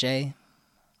Ashe,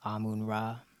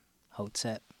 Amun-Ra,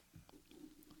 Hotep.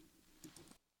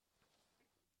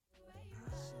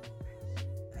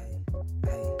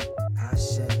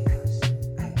 Ashe.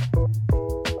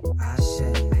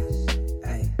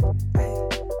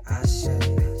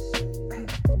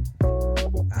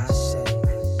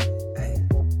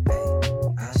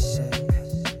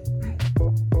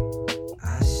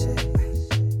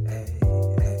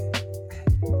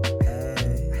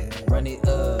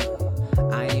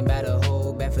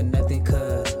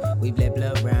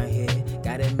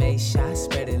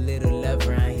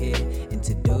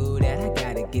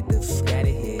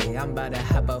 I'm about to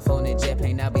hop off on the jet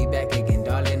plane, I'll be back again,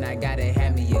 darling. I gotta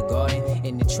have me a garden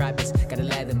in the tropics. Gotta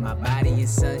lather my body in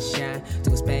sunshine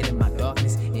to expand in my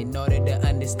darkness. In order to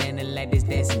understand the light that's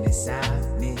dancing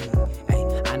inside me.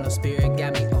 Ay, I know spirit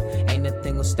got me, ain't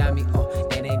nothing gonna stop me,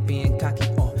 that ain't being cocky,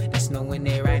 that's knowing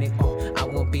they right it, I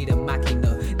won't be the mocking,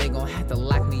 they gon' have to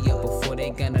lock me up before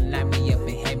they gonna line me up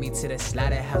and hand me to the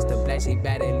slaughterhouse. The black sheep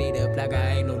better lead up like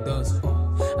I ain't no dunce,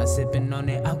 I'm sipping on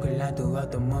that alkaline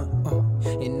throughout the month,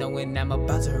 and knowing I'm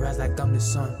about to rise like I'm the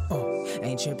sun,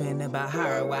 ain't tripping about how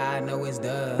or why, I know it's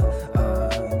the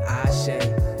Ashe,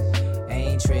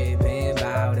 ain't tripping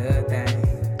about a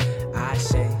thing,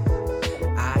 Ashe,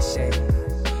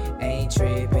 ain't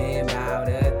tripping about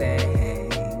a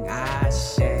thing,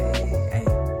 Ashe,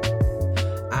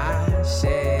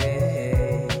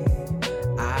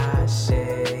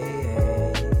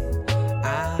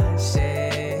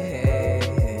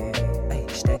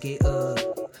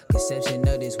 conception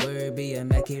of this word be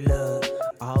immaculate.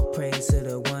 All praise to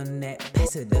the one that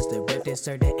passes us the breath,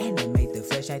 insert the animate the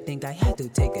flesh. I think I have to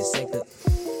take a sector.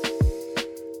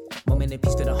 Moment in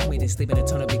peace to the homie that's sleeping in a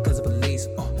tunnel because of police.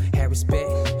 Have respect,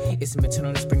 it's a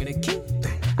maternal that's bringing a kid.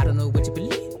 I don't know what you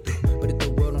believe, but if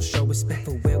the world don't show respect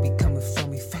for where we coming from,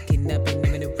 we fucking up and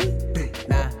naming it real.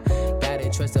 Nah, gotta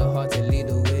trust the heart to lead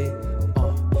the way.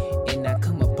 And not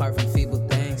come apart from feeble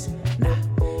things. Nah,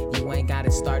 you ain't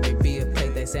gotta start to be a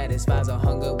plate that satisfies a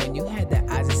hunger when you had the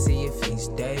eyes to see your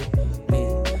feast daily.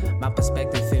 My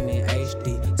perspective feeling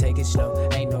HD, take it slow.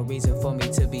 Ain't no reason for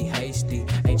me to be hasty.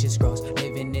 Ancient scrolls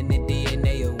living in the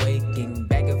DNA awakening.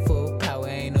 Back and forth power,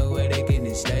 ain't no way they can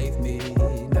enslave me.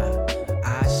 Nah,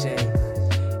 Ashe,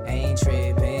 ain't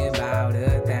tripping about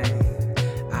a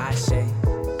thing. Ashe,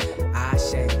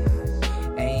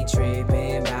 ain't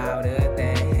tripping about a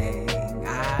thing.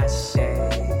 Ashe,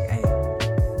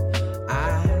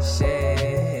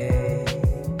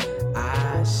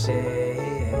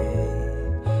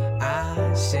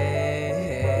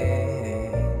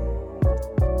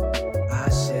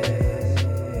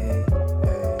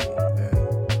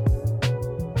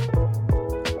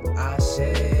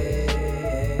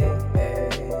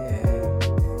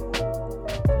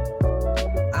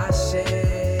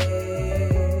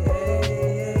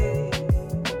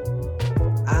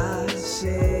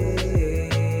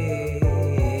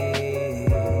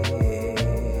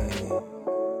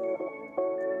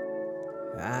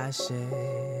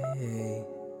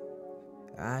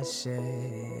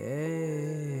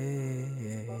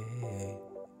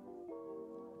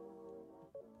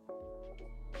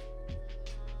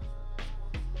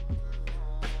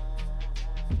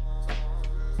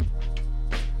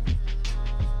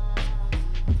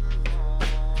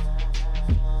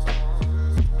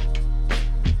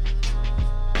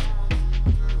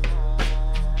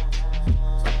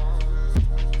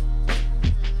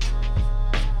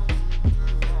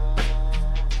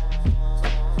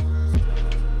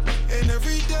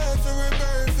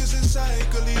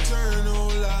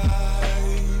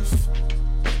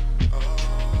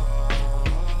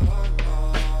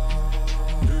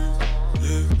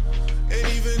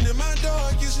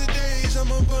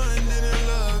 abundant in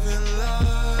love and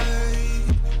light.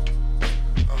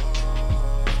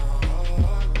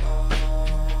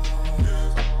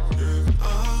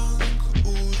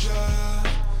 Uja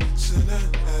Sene.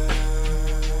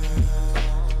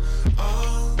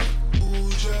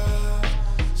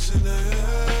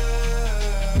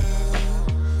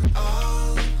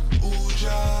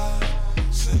 Uja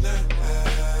Sene.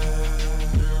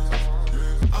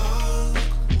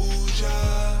 Uja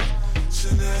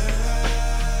Sene.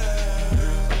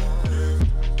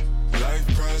 Life,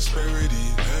 prosperity,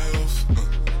 health.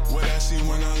 What I see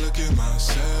when I look at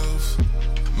myself.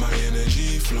 My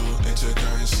energy flow into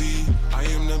currency. I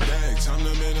am the bag, time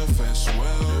to manifest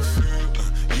wealth.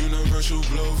 Universal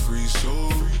glow, free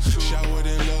soul. Showered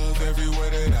in love everywhere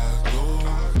that I go.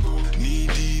 Knee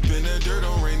deep in the dirt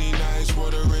on rainy nights.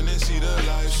 Water in the seed of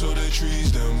life so the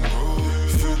trees them grow.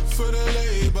 For the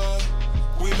labor.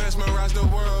 We mesmerize the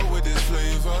world with this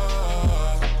flavor.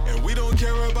 And we don't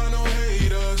care about no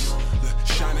haters.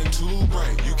 Shining too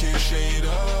bright, you can't shade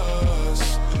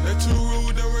us. They're too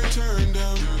rude to return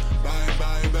them. Bye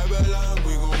bye Babylon,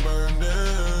 we gon' burn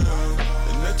them.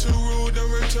 And they're too rude to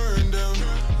return them.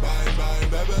 Bye bye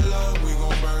Babylon, we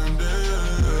gon' burn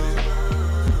them.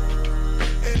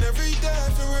 And every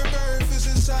death and rebirth is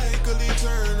a cycle,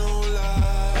 eternal life.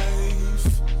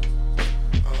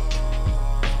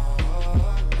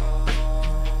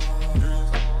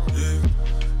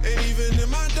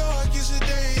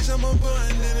 I'm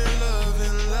abundant in love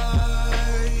and light.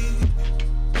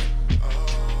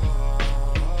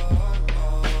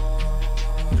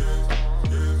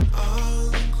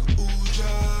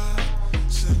 Uja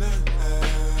Sene.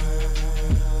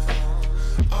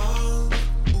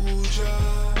 Uja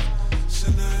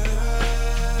Sene.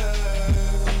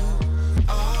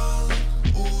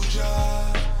 Uja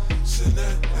Sene.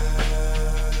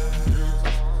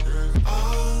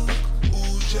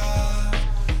 Uja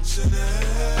Sene.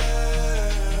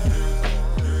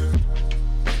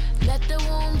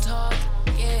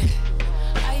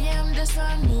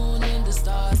 Sun, moon, and the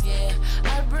stars, yeah.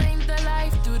 I bring the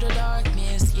life through the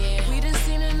darkness, yeah. We done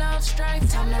seen enough strife,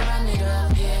 time to run it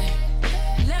up, yeah.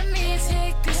 Let me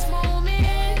take this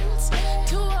moment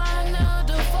to honor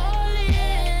the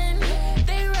fallen.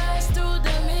 They rise through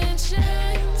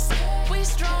dimensions. We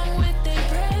strong with their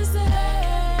presence.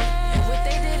 And what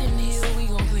they didn't heal, we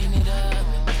gon' clean it up.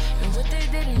 And what they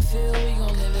didn't feel, we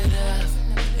gon' live it up.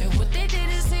 And what they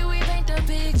didn't see, we paint the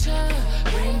picture.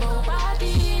 Rainbow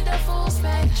body, the full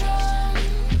spectrum.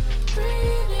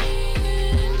 Breathing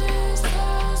in this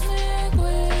cosmic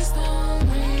wisdom,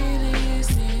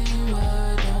 releasing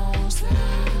what don't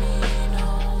serve me no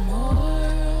more.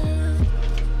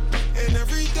 And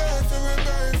every death and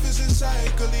rebirth is a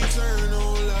cycle,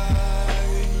 eternal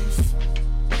life.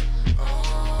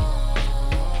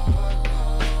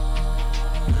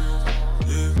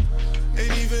 Yeah.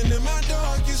 And even in my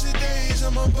darkest of days,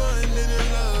 I'm abundant in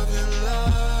love and light.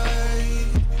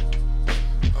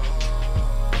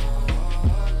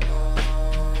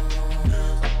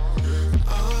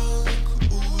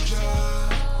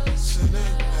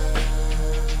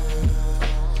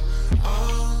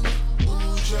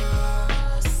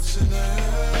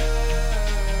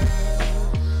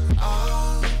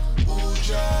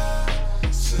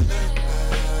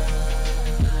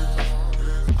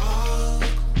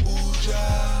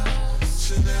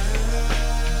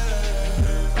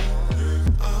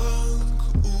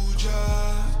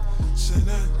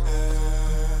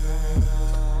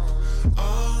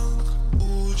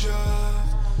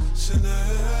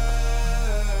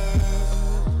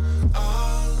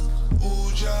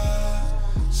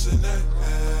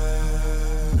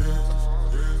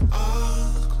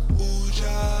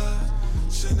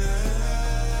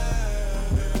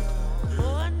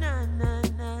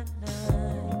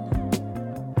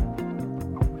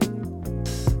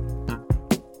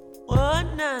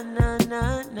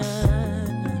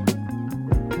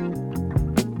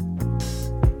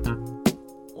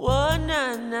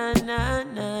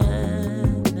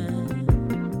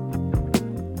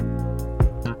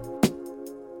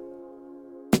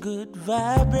 Good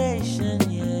vibration,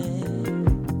 yeah.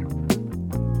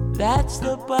 That's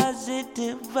the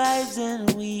positive vibes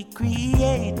and we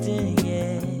creating,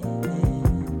 yeah.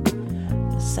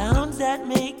 The sounds that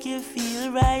make you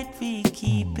feel right, we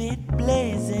keep it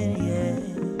blazing, yeah.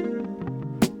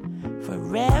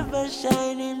 Forever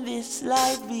shining this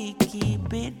light, we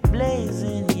keep it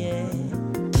blazing, yeah.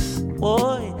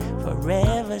 Boy,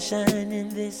 forever shining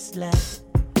this light.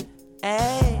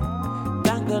 Hey,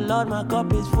 thank the Lord, my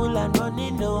cup is full and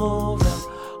running over.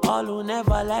 All who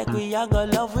never like we, I got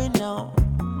love we know.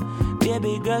 Baby,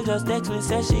 baby girl just text me,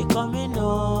 say she coming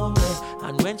home. Yeah.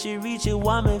 And when she reach it,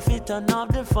 want me fit turn off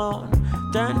the phone.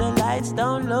 Turn the lights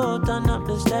down low, turn up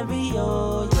the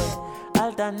stereo, yeah.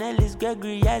 Alton Ellis,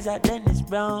 Gregory Isaac, Dennis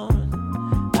Brown.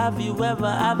 Have you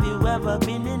ever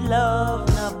been in love?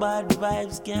 Now bad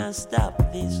vibes can't stop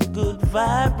this good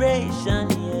vibration,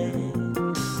 yeah.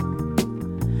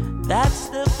 That's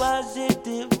the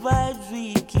positive vibes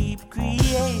we keep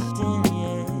creating,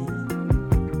 yeah.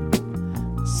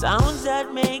 Sounds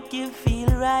that make you feel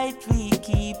right, we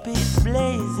keep it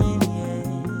blazing, yeah.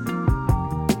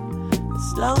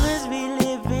 As long as we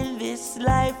live in this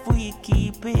life, we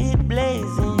keep it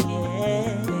blazing,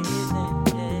 yeah.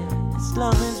 As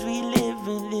long as we live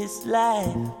in this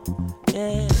life,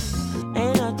 yeah.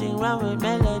 Ain't nothing wrong with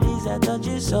melodies that touch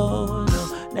your soul, no.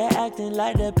 They're acting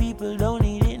like the people don't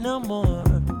need it no more.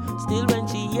 Still when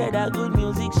she hear that good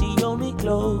music, she hold me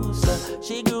closer.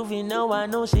 She groovy now, I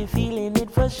know she feeling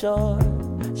it for sure.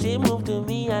 She moved to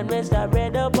me and rest her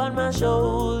head up on my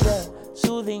shoulder.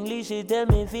 Soothingly she tell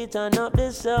me if it turn up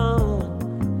the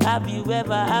sound. Have you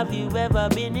ever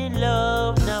been in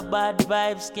love? Now bad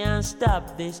vibes can't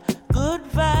stop this good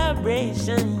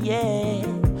vibration, yeah.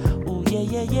 Oh yeah,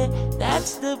 yeah, yeah.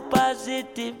 That's the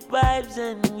positive vibes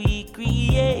and we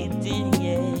creating,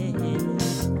 yeah.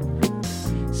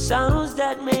 Sounds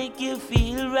that make you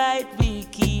feel right, we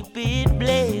keep it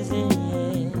blazing,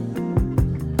 yeah.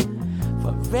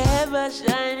 Forever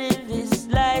shining this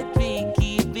light, we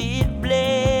keep it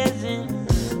blazing,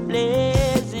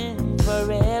 blazing.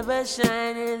 Forever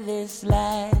shining this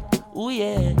light, ooh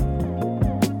yeah.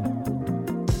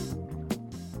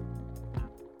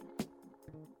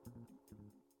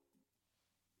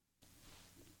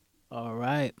 All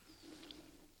right.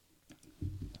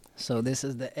 So this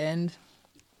is the end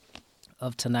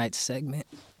of tonight's segment.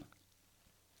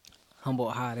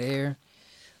 Humboldt Hot Air,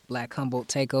 Black Humboldt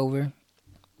Takeover.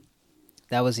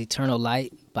 That was Eternal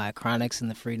Light by Chronix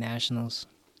and the Free Nationals.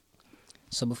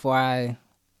 So before I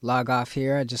log off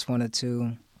here, I just wanted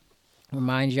to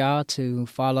remind y'all to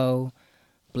follow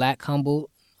Black Humboldt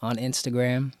on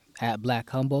Instagram at Black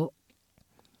Humboldt.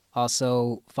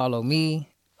 Also follow me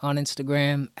on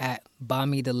Instagram at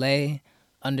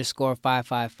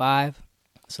BamiDelay_555.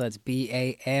 So that's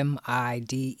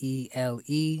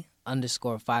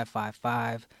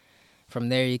BAMIDELE_555. From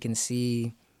there you can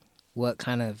see what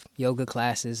kind of yoga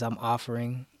classes I'm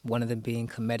offering, one of them being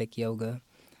Kemetic yoga.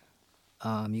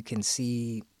 You can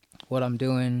see what I'm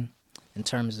doing in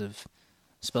terms of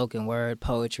spoken word,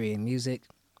 poetry, and music.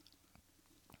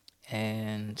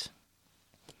 And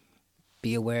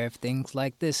be aware of things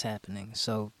like this happening.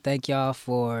 So thank y'all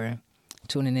for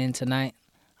tuning in tonight.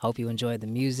 I hope you enjoyed the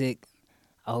music.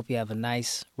 I hope you have a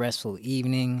nice, restful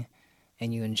evening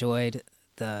and you enjoyed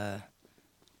the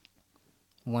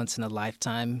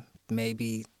once-in-a-lifetime,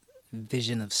 maybe,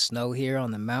 vision of snow here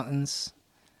on the mountains.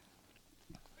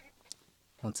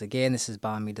 Once again, this is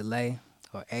Bami Delay,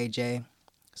 or AJ.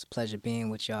 It's a pleasure being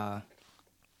with y'all.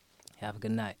 Have a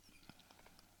good night.